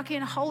stuck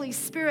in. Holy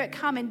Spirit,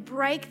 come and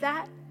break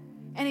that.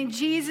 And in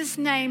Jesus'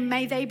 name,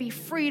 may they be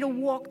free to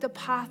walk the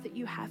path that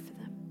you have for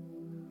them.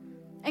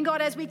 And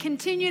God, as we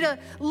continue to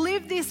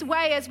live this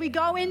way, as we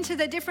go into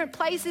the different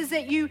places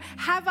that you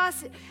have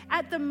us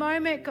at the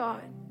moment,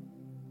 God,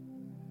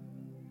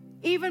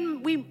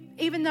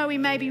 even though we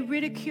may be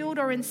ridiculed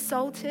or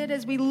insulted,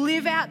 as we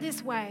live out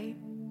this way,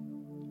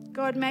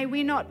 God, may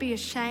we not be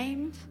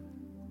ashamed,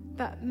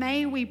 but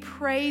may we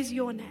praise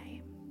your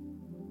name.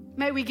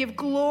 May we give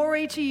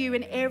glory to you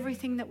in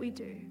everything that we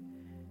do.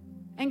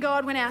 And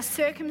God, when our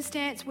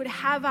circumstance would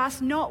have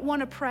us not want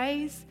to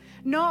praise,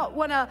 not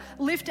want to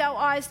lift our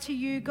eyes to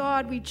you,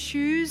 God, we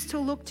choose to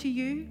look to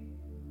you.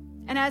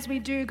 And as we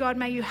do, God,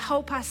 may you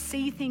help us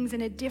see things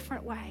in a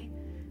different way.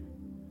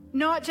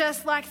 Not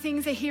just like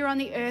things are here on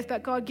the earth,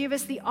 but God, give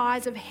us the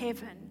eyes of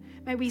heaven.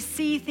 May we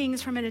see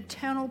things from an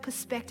eternal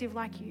perspective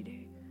like you do.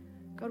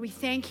 God, we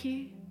thank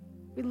you.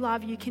 We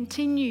love you.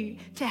 Continue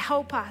to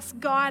help us,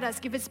 guide us,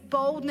 give us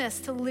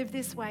boldness to live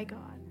this way,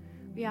 God.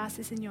 We ask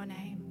this in your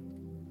name.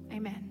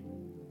 Amen.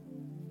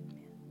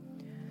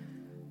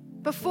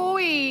 Before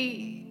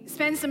we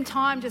spend some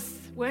time just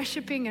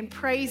worshiping and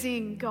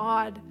praising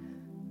God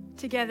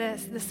together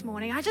this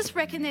morning, I just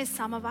reckon there's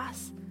some of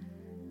us,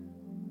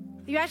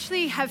 you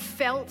actually have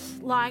felt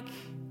like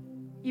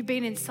you've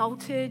been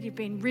insulted, you've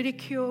been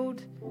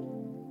ridiculed,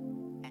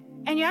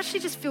 and you actually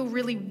just feel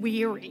really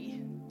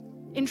weary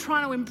in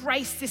trying to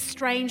embrace this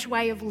strange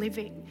way of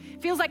living.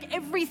 It feels like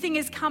everything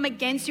has come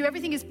against you.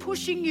 Everything is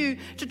pushing you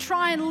to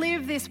try and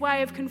live this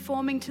way of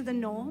conforming to the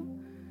norm.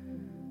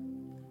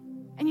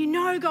 And you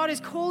know God is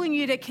calling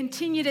you to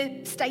continue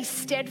to stay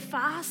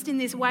steadfast in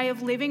this way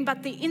of living,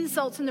 but the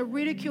insults and the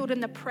ridicule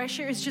and the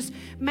pressure is just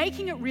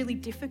making it really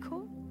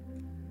difficult.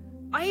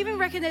 I even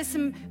reckon there's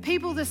some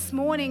people this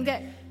morning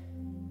that,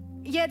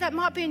 that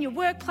might be in your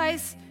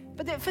workplace,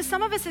 but that for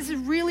some of us, this is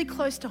really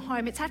close to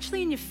home. It's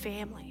actually in your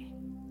family.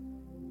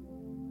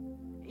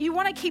 You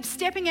want to keep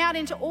stepping out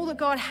into all that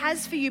God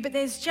has for you, but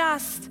there's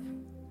just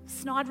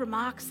snide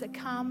remarks that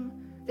come.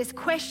 There's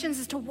questions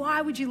as to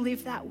why would you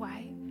live that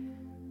way?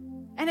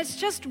 And it's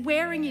just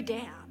wearing you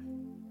down.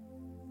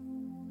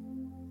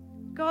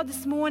 God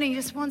this morning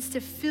just wants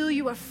to fill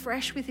you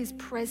afresh with his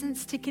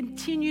presence, to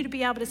continue to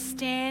be able to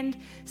stand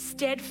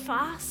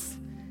steadfast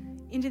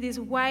into this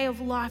way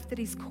of life that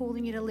he's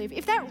calling you to live.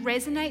 If that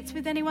resonates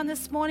with anyone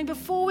this morning,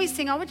 before we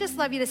sing, I would just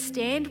love you to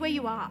stand where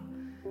you are.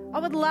 I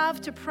would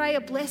love to pray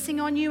a blessing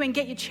on you and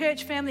get your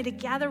church family to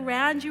gather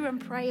around you and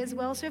pray as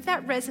well. So if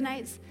that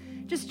resonates,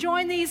 just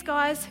join these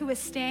guys who are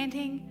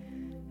standing,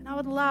 and I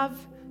would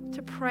love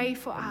to pray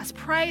for us.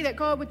 Pray that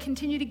God would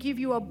continue to give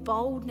you a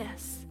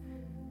boldness,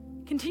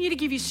 continue to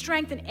give you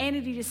strength and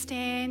energy to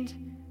stand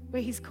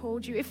where he's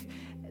called you. If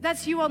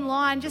that's you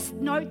online, just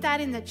note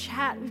that in the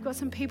chat. We've got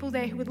some people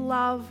there who would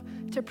love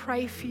to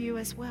pray for you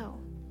as well.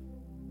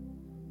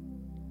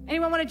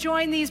 Anyone want to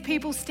join these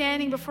people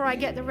standing before I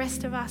get the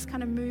rest of us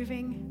kind of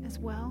moving as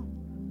well?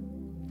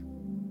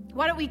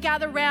 Why don't we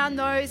gather around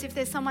those, if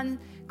there's someone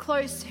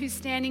close who's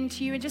standing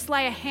to you, and just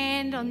lay a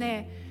hand on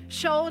their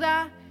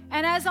shoulder.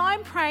 And as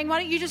I'm praying,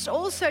 why don't you just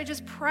also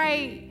just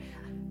pray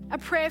a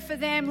prayer for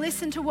them.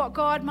 Listen to what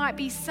God might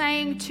be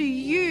saying to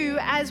you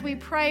as we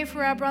pray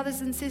for our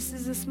brothers and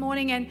sisters this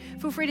morning, and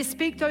feel free to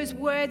speak those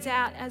words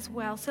out as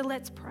well. So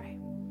let's pray.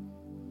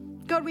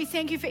 God, we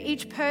thank you for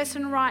each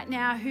person right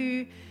now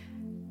who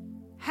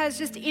has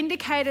just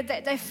indicated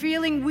that they're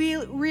feeling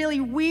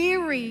really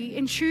weary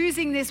in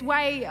choosing this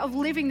way of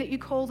living that you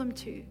call them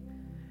to.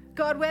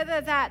 God,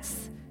 whether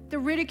that's the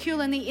ridicule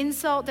and the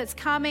insult that's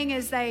coming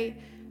as they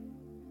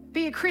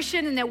be a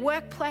Christian in their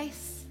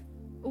workplace,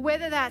 or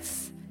whether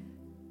that's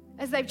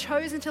as they've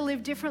chosen to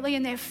live differently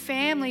in their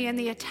family and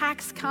the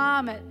attacks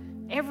come at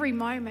every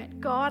moment.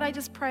 God, I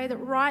just pray that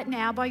right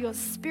now by your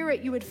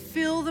Spirit you would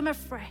fill them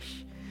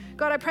afresh.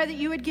 God, I pray that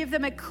you would give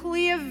them a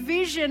clear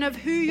vision of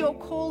who you're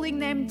calling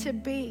them to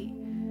be,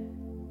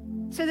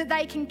 so that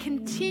they can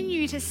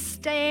continue to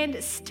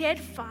stand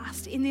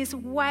steadfast in this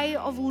way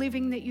of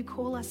living that you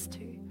call us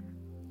to.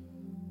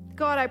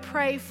 God, I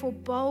pray for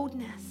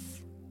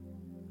boldness.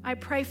 I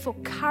pray for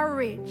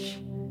courage.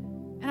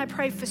 And I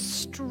pray for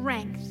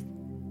strength,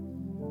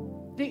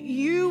 that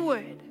you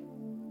would,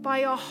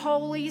 by your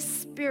Holy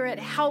Spirit,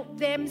 help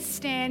them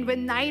stand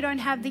when they don't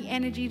have the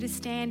energy to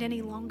stand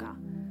any longer.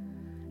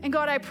 And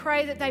God, I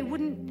pray that they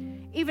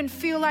wouldn't even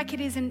feel like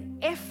it is an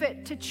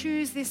effort to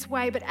choose this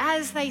way, but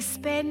as they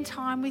spend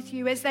time with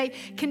you, as they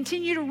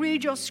continue to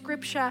read your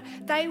scripture,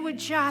 they would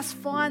just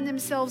find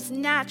themselves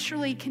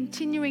naturally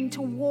continuing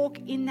to walk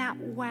in that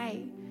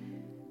way.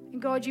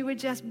 And God, you would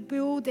just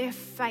build their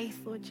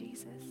faith, Lord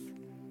Jesus,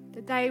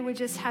 that they would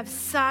just have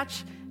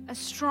such a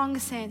strong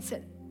sense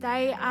that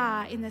they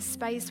are in the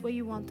space where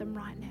you want them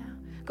right now.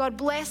 God,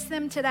 bless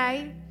them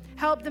today.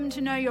 Help them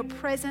to know your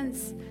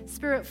presence.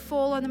 Spirit,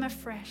 fall on them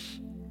afresh.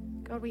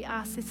 God, we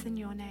ask this in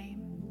your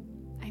name.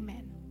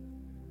 Amen.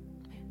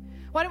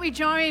 Why don't we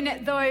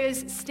join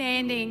those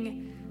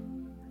standing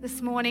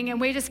this morning,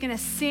 and we're just going to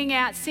sing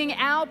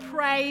our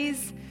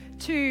praise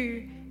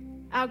to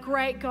our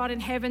great God in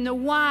heaven, the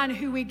one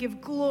who we give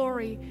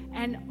glory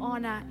and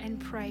honor and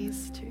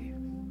praise to.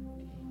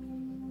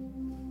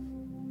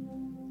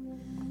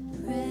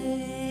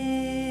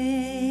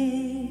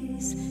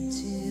 Praise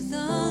to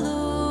the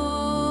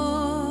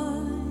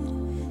Lord,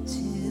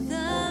 to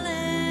the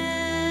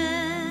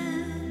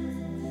Lamb,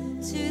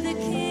 to the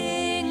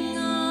King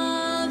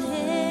of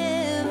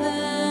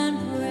heaven,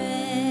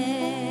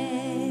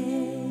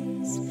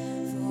 praise.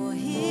 For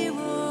he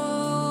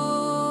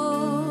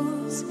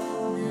rose,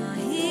 now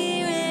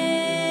he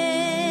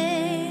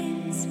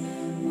reigns.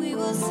 We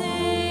will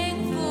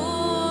sing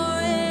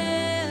forever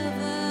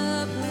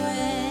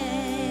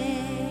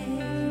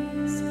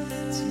praise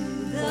to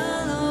the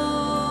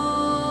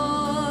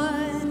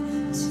Lord,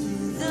 to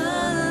the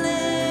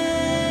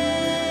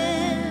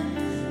Lamb,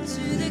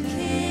 to the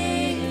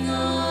King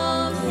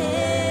of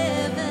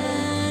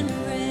heaven,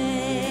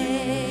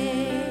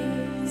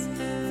 praise.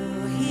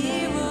 For he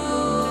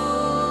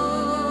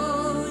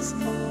rose,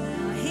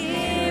 now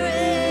he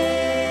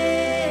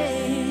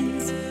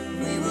reigns.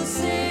 We will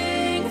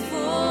sing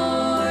forever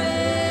praise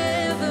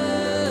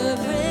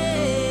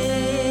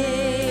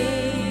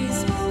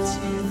to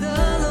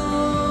the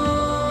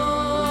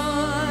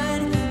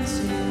Lord,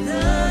 to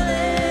the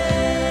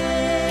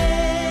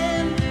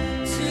Lamb,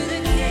 to the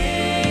King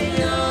of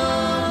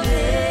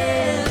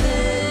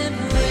heaven,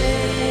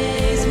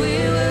 praise. We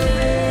will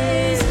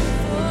praise,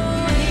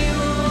 for he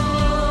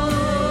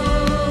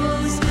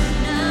rose,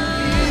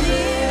 now he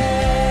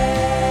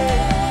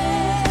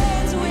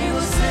reigns. We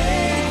will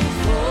sing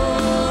forever.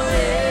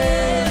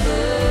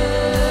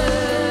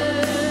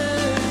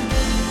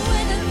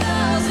 With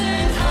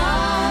 1,000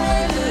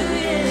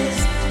 hallelujahs,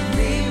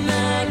 we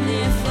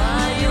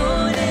magnify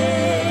your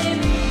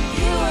name.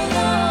 You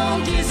alone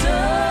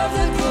deserve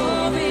the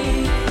glory,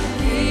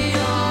 the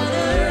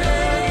honor,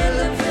 and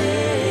the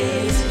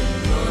praise.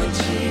 Lord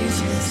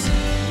Jesus,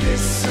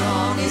 this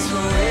song is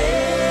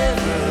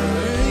forever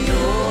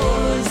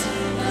yours.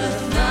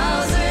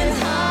 1,000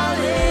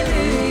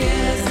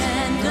 hallelujahs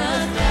and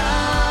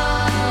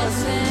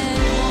 1,000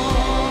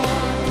 more.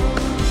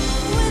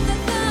 With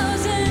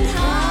 1,000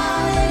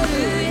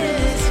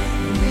 hallelujahs,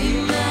 we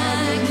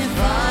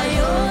magnify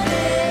your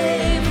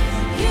name.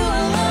 You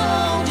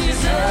alone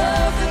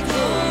deserve the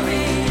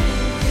glory,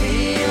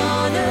 the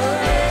honor,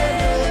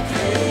 and the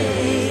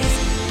praise.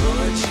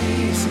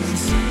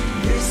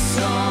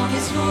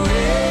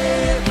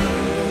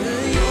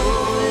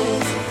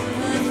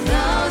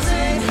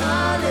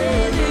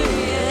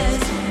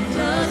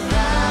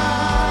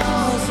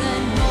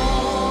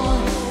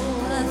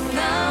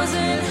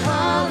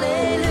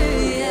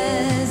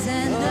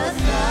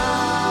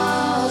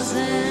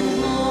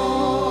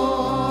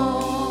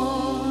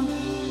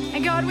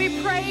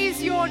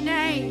 praise your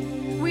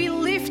name. We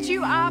lift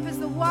you up as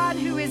the one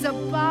who is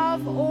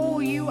above all.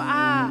 You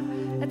are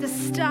at the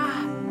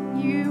start.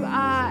 You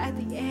are at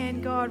the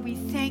end, God. We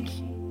thank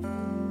you.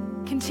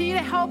 Continue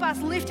to help us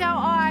lift our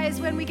eyes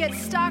when we get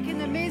stuck in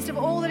the midst of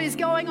all that is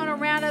going on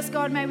around us.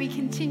 God, may we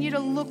continue to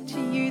look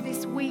to you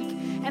this week.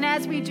 And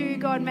as we do,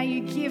 God, may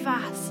you give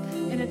us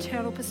an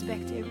eternal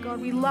perspective. God,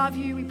 we love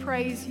you. We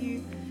praise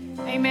you.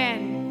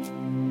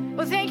 Amen.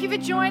 Well, thank you for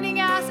joining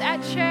us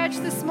at church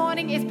this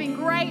morning. It's been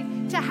great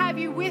to have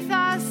you with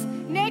us.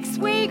 Next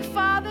week,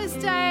 Father's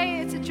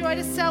Day. It's a joy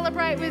to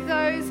celebrate with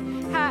those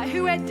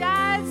who are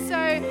dads.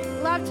 So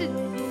love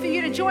for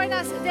you to join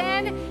us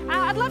then.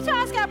 I'd love to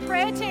ask our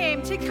prayer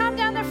team to come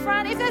down the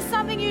front. If there's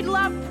something you'd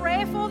love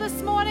prayer for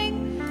this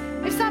morning,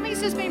 if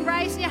something's just been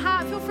raised in your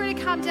heart, feel free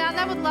to come down.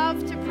 They would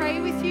love to pray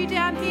with you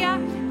down here.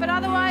 But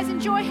otherwise,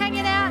 enjoy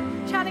hanging out,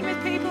 chatting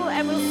with people,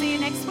 and we'll see you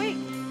next week.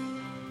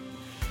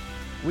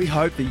 We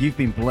hope that you've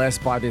been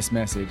blessed by this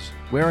message.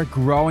 We're a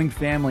growing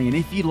family, and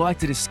if you'd like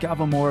to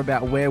discover more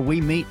about where we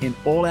meet in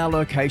all our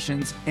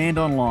locations and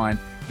online,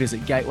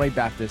 visit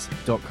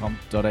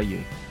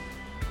gatewaybaptist.com.au.